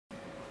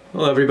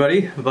Hello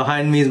everybody,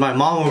 behind me is my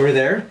mom over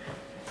there.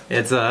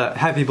 It's a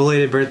happy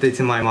belated birthday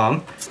to my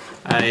mom.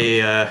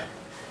 I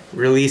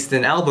released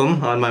an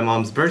album on my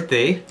mom's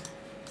birthday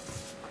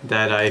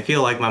that I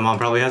feel like my mom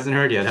probably hasn't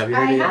heard yet. Have you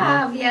heard it yet? I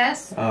have,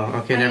 yes. Oh,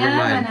 okay, never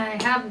mind.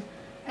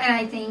 And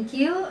I thank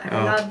you.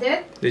 I loved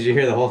it. Did you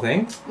hear the whole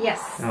thing?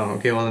 Yes. Oh,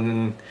 okay, well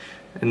then,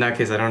 in that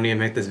case I don't need to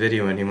make this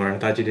video anymore. I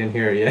thought you didn't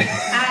hear it yet.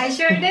 I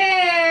sure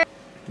did.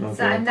 Okay.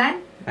 So I'm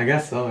done? I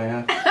guess so,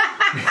 yeah.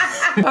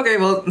 Okay,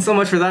 well, so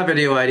much for that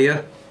video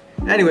idea.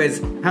 Anyways,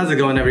 how's it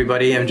going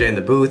everybody? MJ in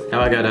the booth. Now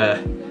I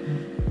gotta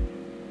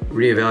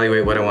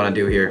reevaluate what I want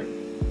to do here.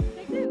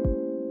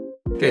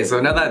 Okay, so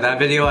now that that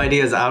video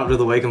idea is out of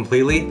the way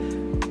completely,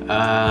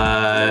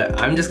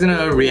 I'm just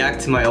gonna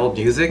react to my old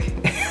music.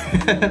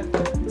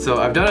 So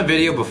I've done a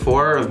video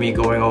before of me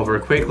going over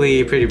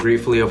quickly, pretty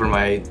briefly over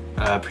my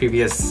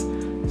previous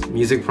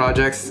music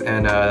projects,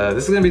 and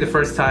this is gonna be the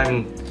first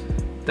time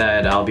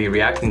that I'll be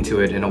reacting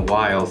to it in a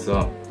while,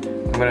 so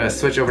I'm gonna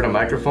switch over to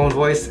microphone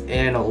voice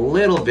in a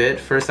little bit.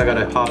 First I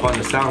gotta hop on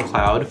the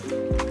SoundCloud.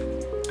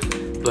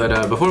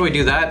 But before we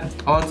do that,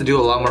 I want to do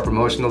a lot more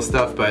promotional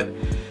stuff, but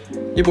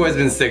your boy's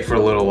been sick for a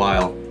little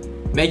while.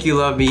 Make You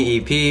Love Me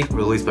EP,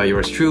 released by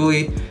yours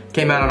truly,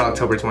 came out on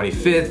October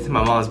 25th,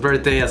 my mom's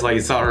birthday. That's why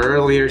you saw her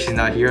earlier. She's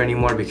not here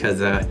anymore because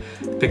I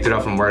picked her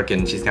up from work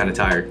and she's kinda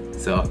tired,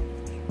 so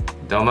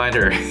don't mind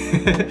her.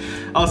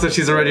 Also,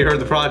 she's already heard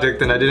the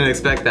project and I didn't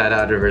expect that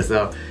out of her,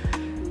 so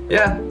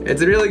yeah,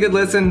 it's a really good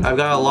listen. I've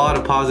got a lot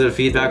of positive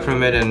feedback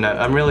from it and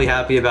I'm really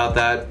happy about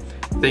that.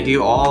 Thank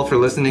you all for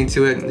listening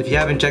to it. If you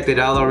haven't checked it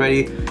out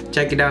already,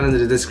 check it down in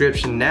the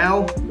description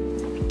now.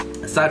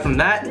 Aside from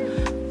that,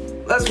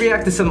 let's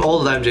react to some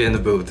old MJ in the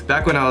booth.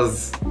 Back when I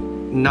was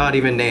not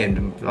even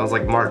named. I was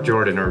like Mark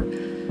Jordan or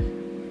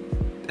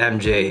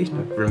MJ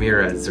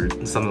Ramirez or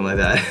something like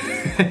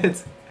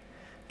that.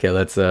 Okay,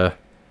 let's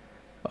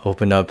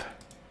open up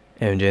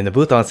MJ in the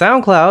booth on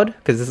SoundCloud,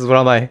 because this is what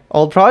all my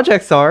old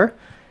projects are.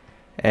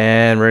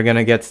 And we're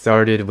gonna get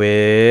started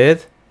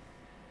with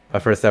my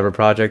first ever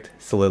project,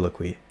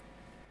 Soliloquy.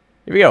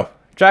 Here we go.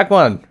 Track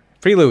 1,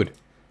 Prelude.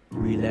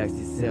 Relax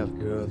yourself,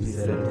 girl, please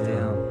settle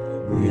down.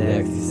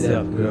 Relax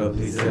yourself, girl,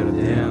 please settle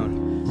down.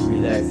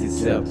 Relax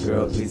yourself,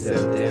 girl, please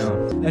settle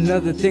down.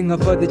 Another thing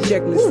off of the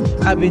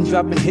checklist. I've been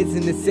dropping hits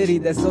in the city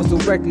that's also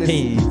reckless.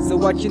 Hey. So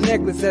watch your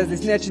necklace as they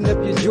snatching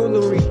up your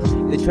jewelry.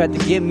 They tried to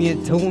get me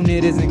in tune,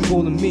 it isn't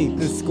cool to me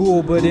in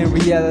school, but in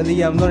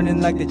reality I'm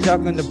learning like the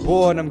chalk on the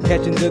board. I'm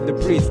catching the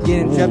debris,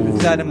 getting trapped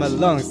inside of my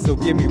lungs, so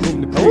give me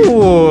room to breathe.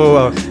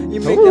 Ooh. You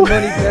make the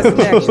money fast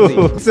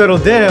naturally. Settle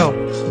down.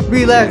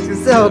 Relax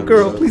yourself,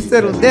 girl. Please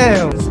settle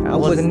down. I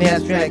was an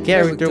abstract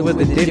character with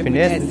a different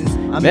essence.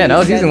 Man, I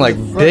was using like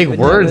big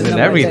words and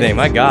everything.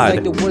 My God.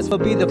 Like the words will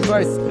be the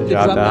first.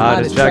 Drop the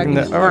hottest track in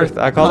the earth.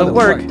 I call it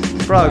work.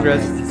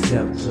 Progress.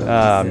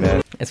 Ah,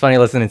 man. It's funny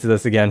listening to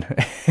this again.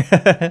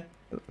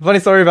 Funny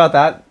story about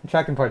that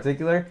track in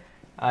particular.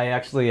 I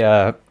actually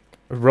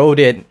wrote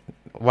it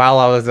while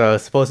I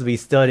was supposed to be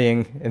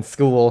studying in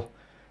school.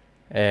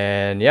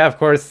 And yeah, of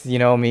course, you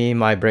know me,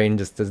 my brain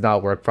just does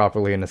not work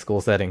properly in a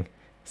school setting.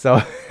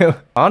 So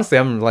honestly,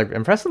 I'm like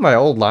impressed with my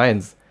old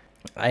lines.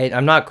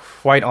 I'm not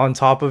quite on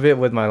top of it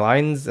with my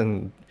lines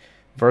and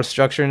verse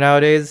structure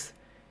nowadays,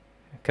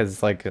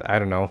 because like, I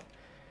don't know,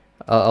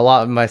 a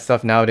lot of my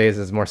stuff nowadays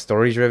is more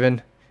story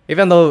driven,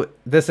 even though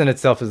this in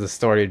itself is a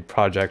story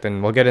project,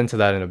 and we'll get into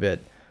that in a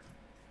bit.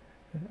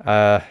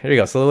 Here you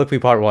go, Soliloquy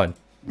Part 1.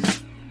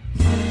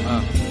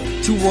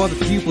 To all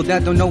the people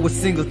that don't know a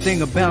single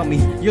thing about me,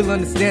 you'll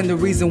understand the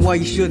reason why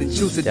you shouldn't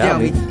choose to doubt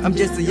me. I'm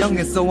just a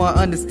youngin', so I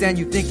understand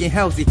you thinking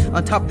howsy.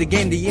 On top of the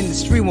game, the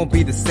industry won't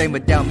be the same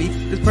without me.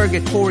 This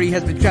purgatory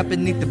has been trapped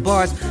beneath the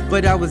bars,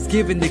 but I was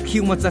given the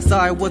cue once I saw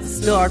I was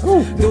a star.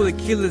 Know the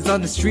killers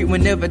on the street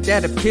whenever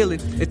that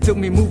appealing. It took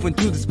me moving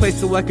through this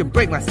place so I could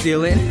break my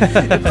ceiling.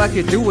 If I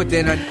could do it,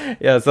 then I'd...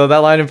 Yeah, so that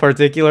line in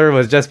particular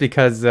was just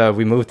because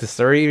we moved to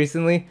Surrey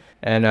recently,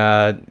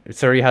 and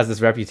Surrey has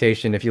this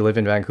reputation, if you live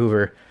in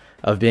Vancouver,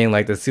 of being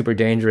like this super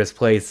dangerous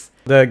place.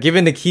 The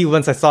given the key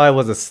once I saw it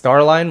was a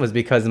star line was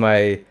because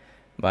my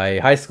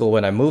high school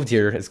when I moved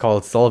here is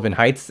called Sullivan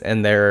Heights,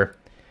 and their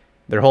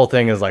whole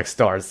thing is like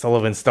stars,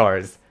 Sullivan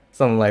Stars,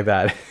 something like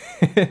that.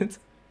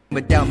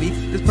 Without me,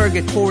 this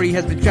purgatory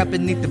has been trapped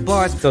beneath the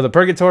bars. So the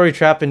purgatory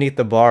trapped beneath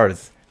the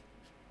bars.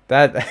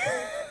 That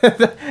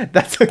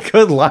that's a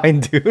good line,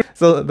 dude.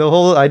 So the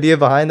whole idea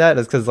behind that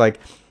is because like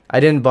I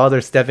didn't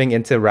bother stepping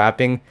into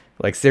rapping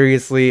like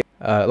seriously.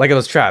 Like it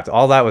was trapped.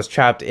 All that was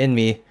trapped in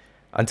me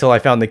until I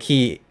found the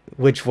key,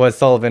 which was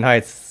Sullivan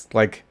Heights,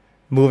 like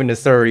moving to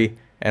Surrey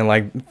and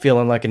like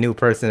feeling like a new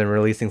person and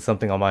releasing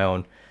something on my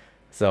own.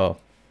 So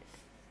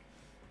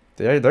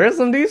there's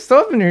some deep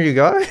stuff in here, you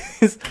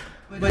guys.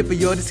 But for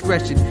your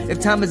discretion, if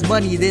time is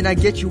money, then I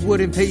get you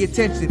wouldn't pay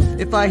attention.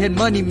 If I had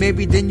money,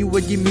 maybe then you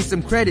would give me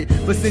some credit.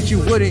 But since you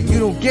wouldn't, you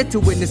don't get to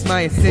witness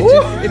my ascension.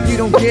 If you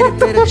don't get it,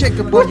 better check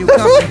up on your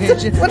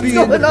comprehension.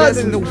 Being the best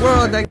in the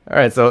world.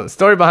 Alright, so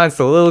story behind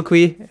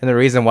Soliloquy, and the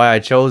reason why I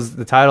chose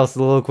the title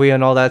Soliloquy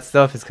and all that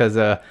stuff is because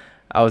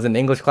I was in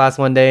English class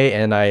one day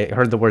and I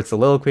heard the word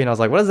soliloquy and I was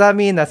like, what does that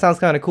mean? That sounds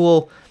kind of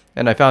cool.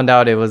 And I found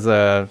out it was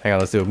hang on,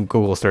 let's do a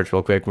Google search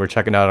real quick. We're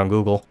checking out on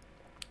Google.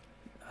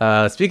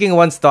 Speaking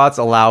one's thoughts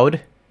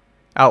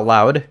out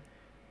loud,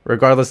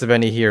 regardless of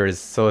any hearers.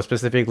 So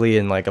specifically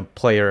in like a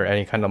play or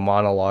any kind of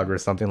monologue or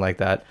something like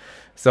that.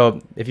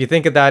 So if you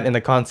think of that in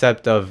the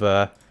concept of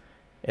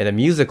in a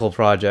musical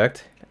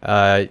project,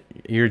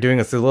 you're doing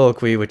a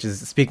soliloquy, which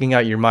is speaking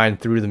out your mind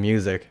through the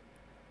music,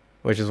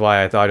 which is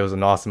why I thought it was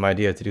an awesome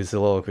idea to do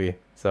soliloquy.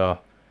 So,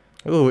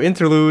 ooh,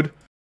 interlude.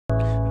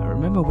 I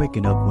remember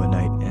waking up one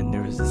night and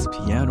there was this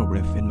piano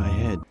riff in my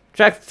head.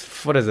 Track,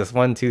 what is this?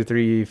 1, 2,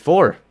 3,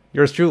 4.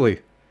 Yours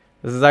truly.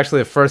 This is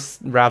actually the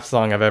first rap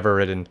song I've ever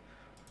written.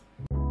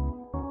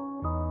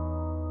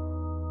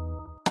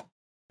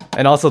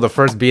 And also the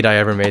first beat I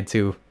ever made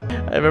too.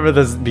 I remember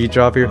this beat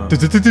drop here.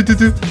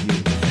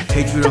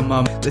 Hatred of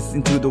mom,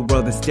 listen to the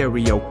world in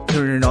stereo,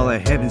 turning all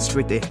of heaven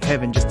straight to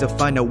heaven just to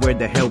find out where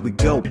the hell we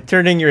go.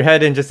 Turning your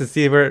head in just to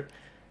see where,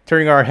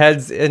 turning our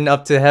heads in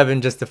up to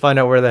heaven just to find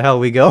out where the hell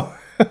we go.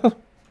 Who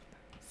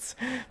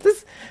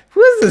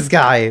is this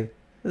guy?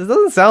 This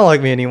doesn't sound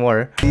like me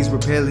anymore. These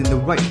repelling the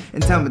right,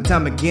 and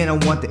time again I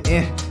want the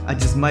end. I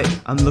just might.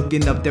 I'm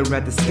looking up there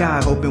at the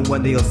sky, hoping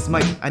one day you'll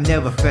smite. I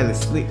never fell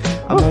asleep.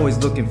 I'm always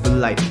looking for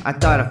light. I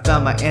thought I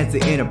found my answer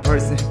in a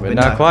person, but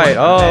not quite.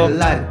 Oh, a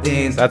lot of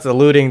things. That's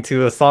alluding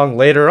to a song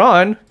later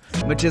on.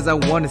 Much as I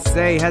want to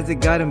say, has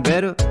it gotten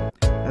better?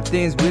 Have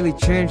things really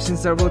changed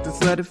since I wrote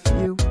this letter for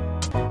you?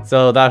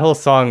 So that whole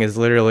song is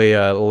literally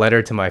a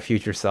letter to my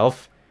future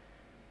self,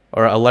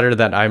 or a letter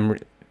that I'm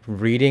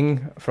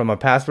reading from a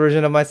past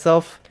version of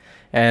myself.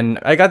 And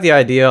I got the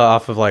idea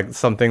off of like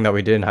something that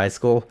we did in high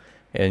school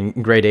in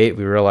grade 8.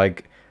 We were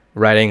like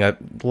writing a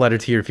letter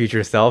to your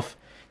future self,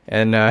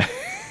 and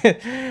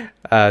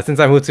since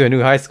I moved to a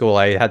new high school,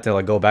 I had to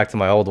like go back to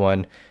my old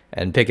one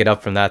and pick it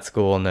up from that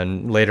school. And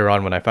then later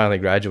on, when I finally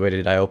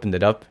graduated, I opened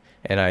it up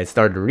and I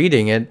started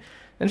reading it,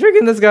 and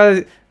freaking this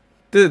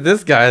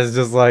guy is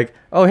just like,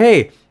 oh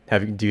hey,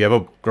 do you have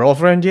a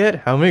girlfriend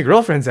yet? How many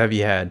girlfriends have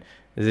you had?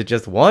 Is it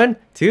just 1,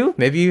 2?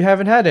 Maybe you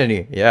haven't had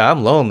any. Yeah,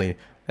 I'm lonely.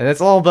 And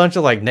it's all a bunch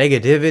of like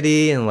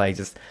negativity and like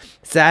just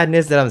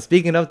sadness that I'm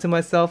speaking up to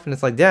myself. And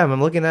it's like, damn,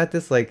 I'm looking at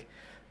this like,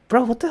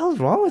 bro, what the hell's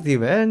wrong with you,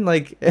 man?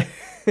 Like,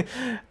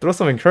 throw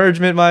some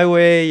encouragement my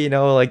way. You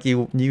know, like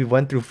you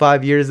went through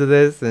 5 years of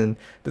this and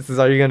this is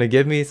all you're going to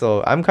give me.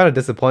 So I'm kind of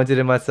disappointed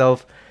in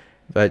myself.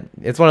 But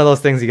it's one of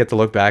those things you get to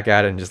look back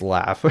at and just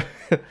laugh.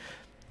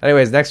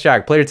 Anyways, next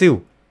track, Player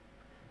 2.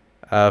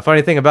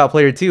 Funny thing about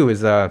Player 2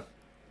 is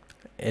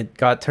it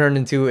got turned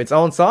into its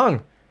own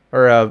song,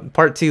 or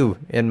part 2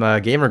 in my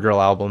Gamer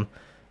Girl album.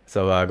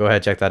 So go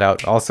ahead, check that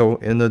out. Also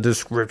in the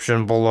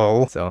description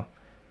below. So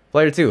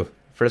Player 2,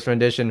 first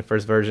rendition,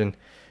 first version.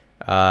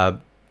 Yeah,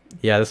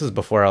 this was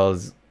before I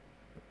was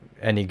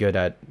any good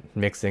at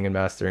mixing and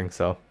mastering.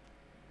 So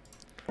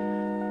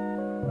the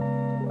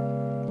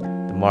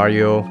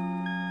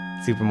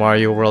Super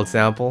Mario World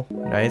sample,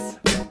 nice.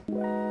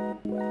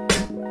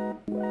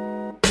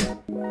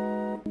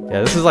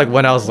 Yeah, this is like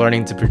when I was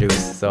learning to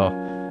produce, so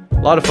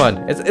a lot of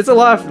fun. It's a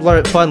lot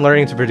of fun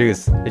learning to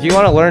produce. If you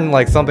want to learn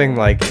like something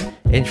like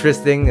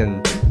interesting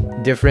and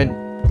different,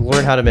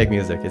 learn how to make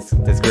music.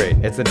 It's great.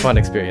 It's a fun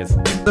experience.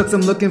 Looks,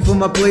 I'm looking for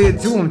my Player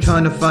 2. I'm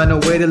trying to find a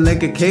way to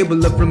link a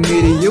cable up from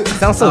me to you.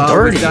 Sounds so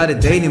dirty. I started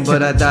dating,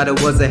 but I thought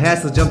it was a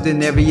hassle. Jumped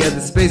in every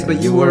other space,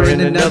 but you were in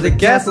another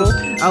castle.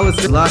 I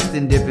was lost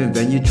in different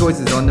venue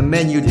choices on the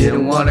menu.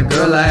 Didn't want a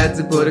girl, I had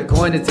to put a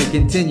coin in to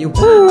continue.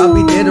 I'll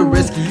be there to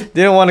rescue.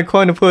 Didn't want a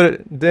coin to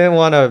put. Didn't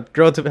want a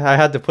girl to. I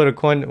had to put a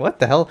coin. What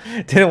the hell?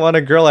 Didn't want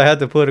a girl. I had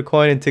to put a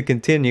coin in to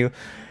continue.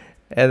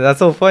 And that's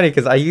so funny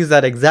because I use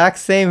that exact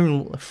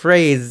same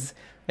phrase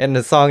in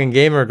the song in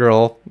Gamer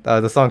Girl,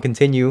 the song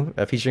Continue,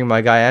 featuring my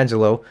guy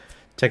Angelo.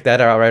 Check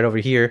that out right over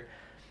here.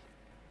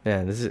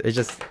 Man, it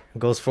just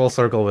goes full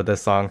circle with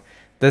this song.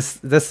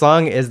 This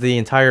song is the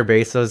entire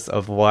basis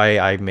of why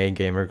I made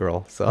Gamer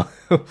Girl. So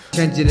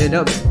changing it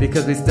up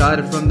because we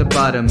started from the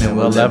bottom and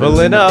we're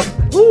leveling up.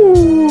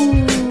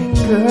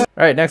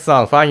 Alright, next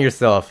song, Find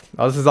Yourself.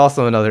 Oh, this is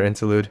also another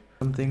interlude.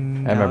 I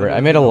remember I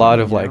made a lot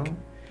of like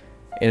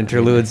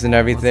interludes and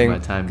everything,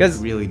 because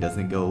really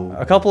doesn't go.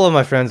 A couple of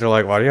my friends are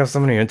like, why do you have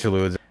so many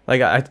interludes?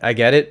 Like I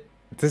get it.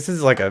 This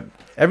is like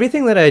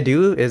everything that I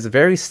do is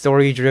very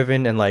story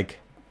driven, and like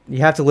you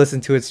have to listen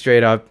to it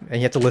straight up and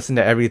you have to listen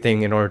to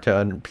everything in order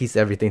to piece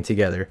everything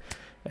together.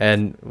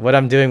 And what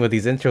I'm doing with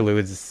these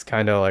interludes is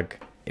kind of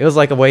like, it was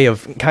like a way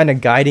of kind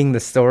of guiding the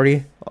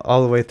story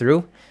all the way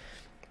through.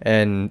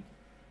 And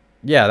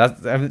yeah,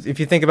 that's, if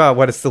you think about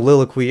what a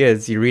soliloquy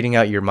is, you're reading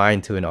out your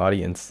mind to an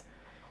audience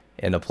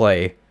in a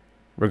play,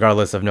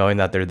 regardless of knowing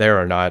that they're there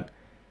or not.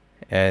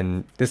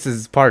 And this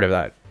is part of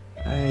that.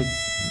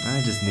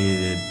 I just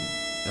needed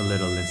a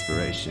little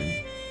inspiration,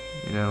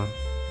 you know?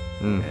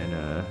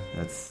 And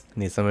that's...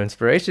 Need some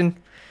inspiration.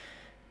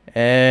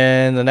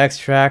 And the next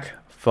track,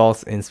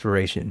 False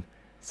Inspiration.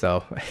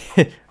 So,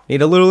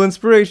 need a little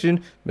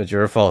inspiration, but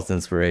you're a false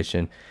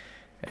inspiration.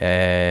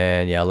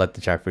 And yeah, I'll let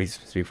the track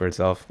speak for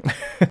itself.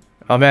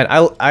 Oh man,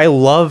 I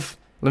love,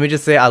 let me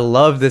just say, I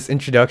love this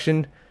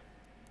introduction.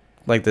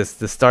 Like the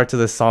start to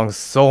this song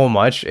so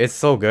much. It's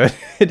so good.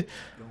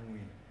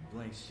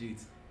 Blank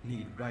sheets,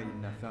 need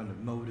writing, I found a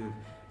motive.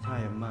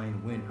 Higher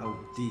mind went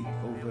OD,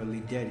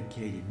 overly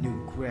dedicated,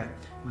 new crap.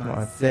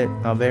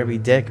 Mindset, I'm very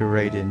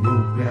decorated,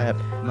 new rap.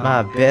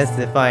 My best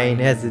if I ain't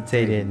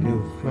hesitating,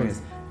 new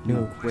friends.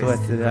 New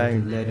quest that I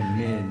ain't let him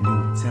in,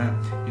 new time,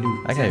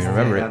 new I can't even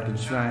remember it. I've been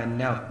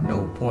trying out,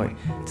 no point.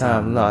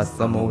 Time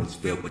lost, I'm always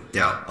filled with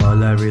doubt.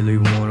 All I really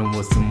wanted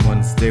was someone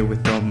to stay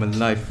with all my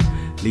life.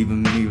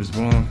 Leaving me was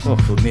wrong,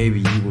 but maybe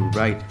you were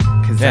right.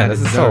 Cause man, I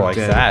this is so like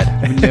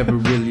sad. You never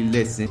really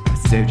listened. I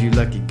saved you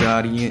like a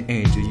guardian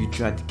angel. You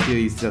tried to kill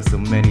yourself so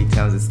many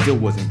times, it still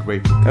wasn't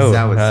grateful. Cause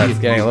I was that's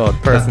getting a little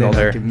personal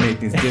there. I can make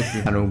things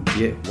different. I don't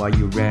get why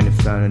you ran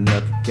and found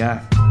another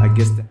guy. I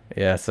guess that.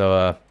 Yeah,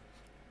 so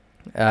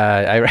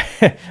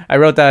I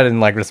wrote that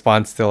in like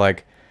response to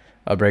like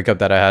a breakup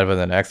that I had with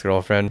an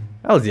ex-girlfriend.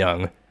 I was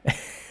young.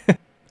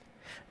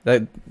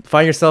 That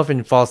find yourself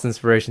and false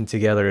inspiration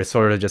together is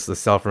sort of just a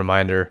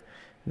self-reminder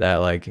that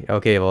like,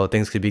 okay, well,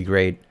 things could be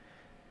great,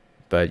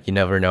 but you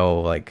never know,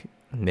 like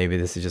maybe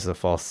this is just a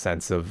false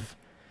sense of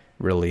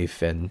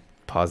relief and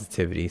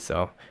positivity.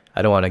 So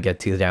I don't want to get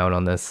too down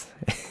on this.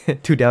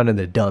 Too down in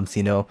the dumps,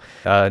 you know.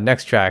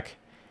 Next track,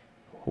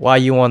 Why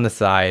You on the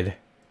Side.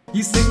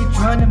 You say you're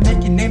trying to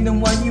make your name,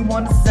 then why you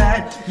on the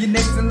side?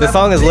 The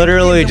song is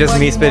literally just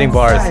me spitting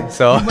bars,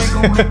 so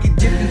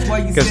it's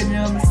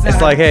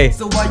like, hey,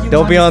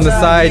 don't be on the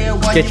side,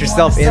 get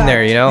yourself in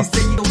there, you know?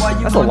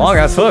 That's a long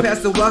ass hook. Pass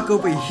the walk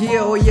over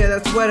here, oh yeah,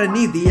 that's what I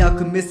need. The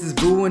alchemist is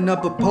brewing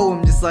up a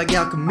poem just like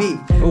alchemy.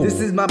 Ooh.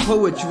 This is my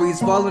poetry, it's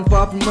falling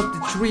far from up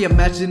the tree. I'm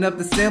matching up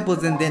the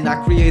samples and then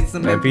I create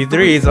some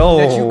MP3s.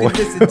 that you can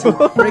listen to.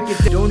 Break it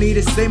down. Don't need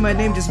to say my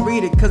name, just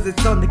read it cause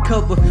it's on the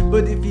cover.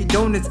 But if you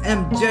don't, it's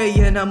MJ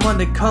and I'm on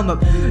the come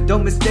up.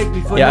 Don't mistake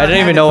me for I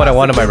didn't even know what I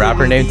wanted my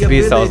rapper name to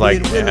be, so I was like,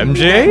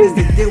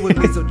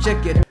 MJ? So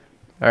check it.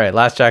 Alright,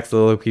 last track,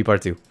 Soliloquy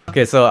Part 2.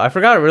 Okay, so I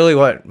forgot really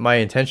what my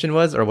intention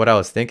was or what I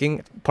was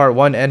thinking. Part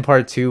 1 and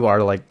Part 2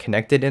 are like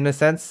connected in a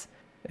sense,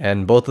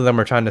 and both of them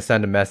are trying to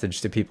send a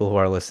message to people who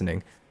are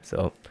listening.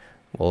 So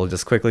we'll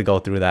just quickly go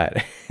through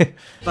that.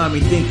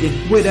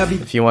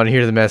 If you want to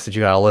hear the message,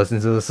 you gotta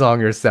listen to the song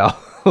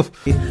yourself.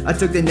 I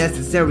took the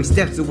necessary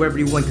steps so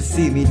everyone could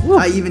see me. Woo.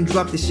 I even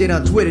dropped the shit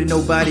on Twitter,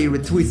 nobody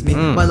retweets me.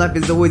 My life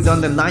is always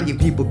on the line, you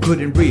people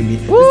couldn't read me.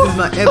 This is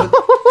my ever.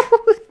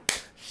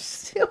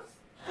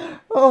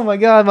 Oh my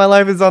god, my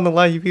life is on the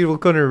line, you people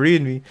couldn't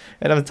read me.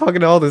 And I'm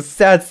talking to all this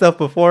sad stuff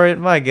before it,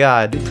 my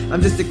god.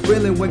 I'm just a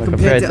krillin when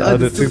compared to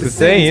other Super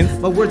Saiyans.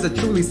 My words are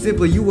truly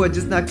simple, you are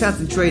just not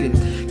concentrating.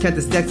 Count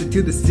the stacks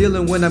to the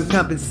ceiling when I'm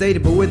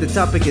compensated. But with the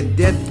topic of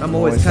death, I'm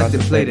always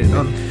contemplating.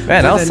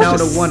 Man, I was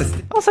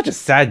such a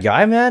sad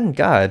guy, man.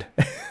 God.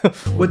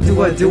 What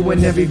do I do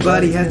when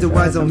everybody has their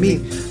eyes on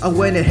me? I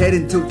went ahead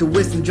and took the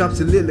wisdom drop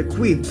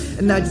soliloquy.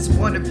 And I just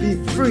want to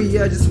be free,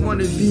 I just want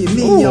to be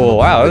me. Oh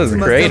wow, this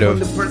is creative. I'm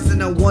the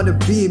person I want to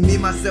be, me,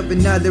 myself,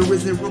 and now there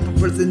isn't room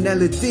for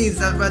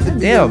personalities. I'd rather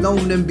be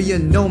alone than be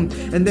unknown.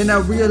 And then I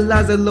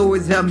realize I'll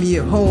always have me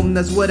at home,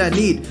 that's what I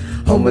need.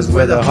 Home is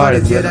where the heart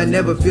is, yet I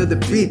never feel the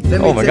beat.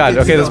 Oh my god,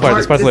 okay, this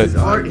part's lit. This is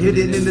art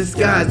hidden in the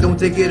skies, don't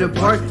take it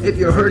apart. If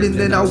you're hurting,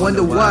 then I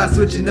wonder why.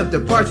 Switching up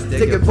the parts,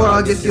 take it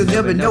far, I guess you'll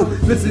never know.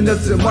 Listen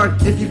up to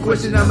Mark, if you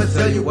question, I'ma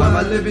tell you why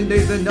my living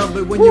days are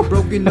numbered when you're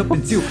broken up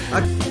in two.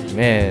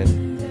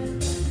 Man.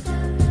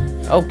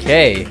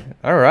 Okay,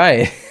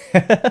 alright.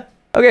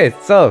 Okay,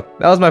 so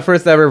that was my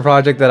first ever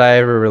project that I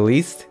ever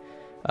released.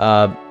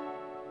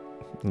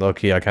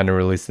 Low-key, I kind of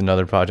released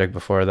another project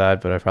before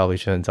that, but I probably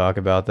shouldn't talk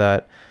about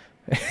that.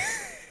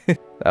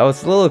 That was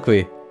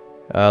Soliloquy.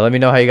 Let me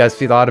know how you guys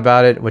thought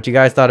about it, what you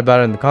guys thought about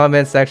it in the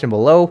comments section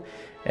below.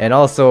 And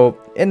also,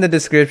 in the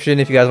description,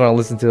 if you guys want to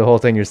listen to the whole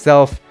thing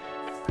yourself,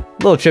 a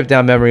little trip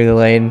down memory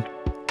lane,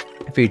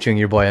 featuring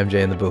your boy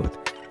MJintheBooth.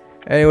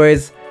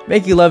 Anyways,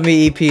 Make You Love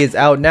Me EP is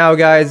out now,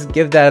 guys.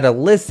 Give that a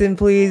listen,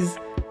 please.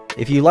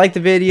 If you liked the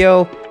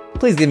video,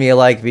 please give me a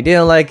like. If you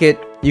didn't like it,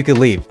 you could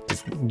leave.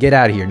 Just get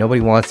out of here.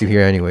 Nobody wants you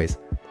here anyways.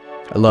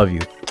 I love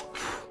you.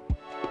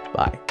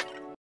 Bye.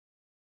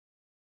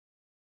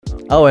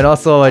 Oh, and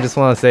also I just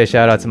want to say a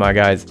shout out to my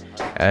guys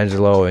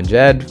Angelo and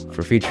Jed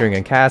for featuring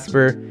in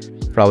Casper.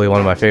 Probably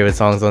one of my favorite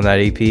songs on that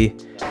EP.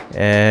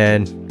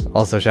 And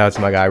also shout out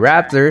to my guy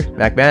Raptor,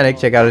 Macmanic.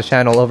 Check out his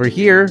channel over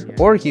here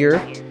or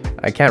here.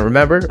 I can't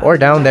remember, or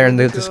down there in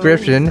the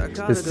description.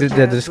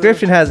 The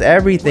description has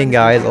everything,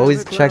 guys.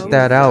 Always check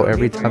that out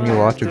every time you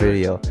watch a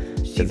video,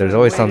 because there's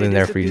always something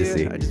there for you to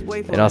see.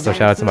 And also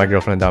shout out to my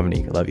girlfriend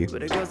Dominique. I love you.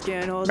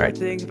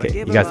 Alright, okay,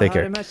 you guys take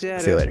care.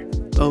 See you later.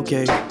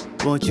 Okay,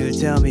 won't you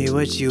tell me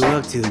what you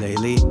up to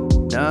lately?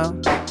 No?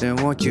 Then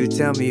won't you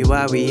tell me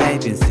why we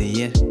ain't been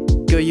seeing?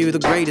 Girl, you the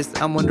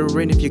greatest. I'm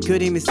wondering if you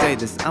could even say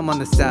this. I'm on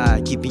the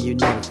side, keeping you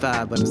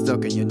notified, but I'm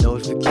stuck in your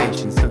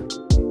notifications, huh?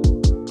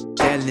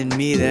 Telling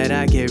me that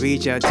I can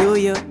reach out to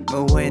you,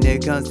 but when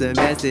it comes to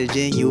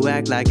messaging, you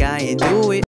act like I ain't do it.